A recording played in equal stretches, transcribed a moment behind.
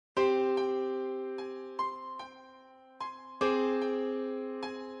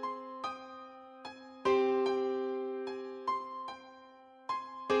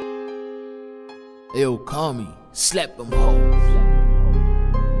Ill call me, slap them hoes.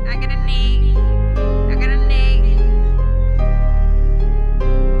 I got a need, I got a need.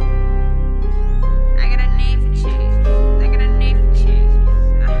 I got a need for cheese, I got a need for cheese.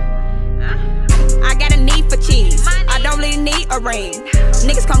 I got a need for cheese, I don't really need a ring.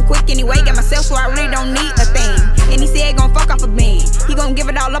 Niggas come quick anyway, got myself so I really don't need a thing. And he said he gon' fuck off a bean, he gon' give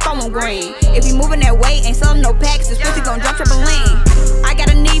it all up, I want green. If he moving that way, ain't selling no packs, this pussy gon' drop triple lean. I got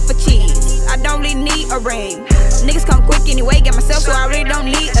a need for cheese, I don't really need a ring. Niggas come quick anyway, got myself so I really don't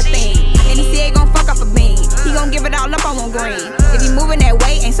need a thing. And he said he gon' fuck off a bean, he gon' give it all up, I want green. If he moving that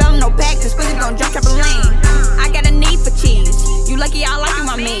way, ain't selling no packs, this pussy gon' drop triple lean. I got a need for cheese, you lucky I like you,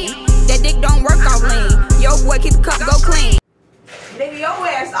 my man. That dick don't work off lean, yo boy keep the cup go clean. Nigga, your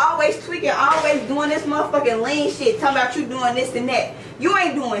ass always tweaking, always doing this motherfucking lean shit, talking about you doing this and that. You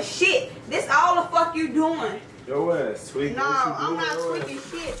ain't doing shit. This all the fuck you doing. Your ass tweaking. No, I'm not tweaking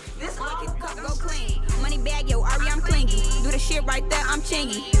shit. This all the cup go clean. Money bag, yo, Ari, I'm clingy. Do the shit right there, I'm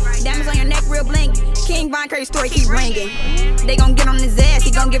chingy. Diamonds on your neck, real blingy. King Von Curry story keep ringing. They gon' get on his ass,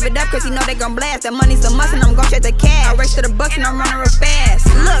 he gon' give it up cause he know they gon' blast. That money's a must and I'm gon' check the cash. I race to the bucks and I'm running real fast.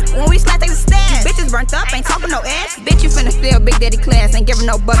 Look, when we slide, take the stab. Bitches burnt up, ain't talking no ass. Bitch, you finna feel Big Daddy class. Ain't giving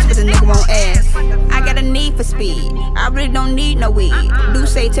no bucks, but the nigga won't ask. I got a need for speed, I really don't need no weed. Do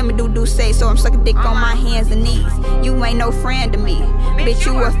say, tell me do say, so I'm sucking dick on my hands and knees. You ain't no friend to me, bitch,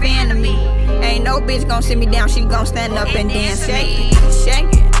 you a fan of me. Ain't no bitch gon' sit me down, she gon' stand up and dance. Shake it,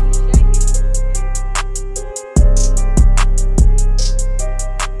 shake it.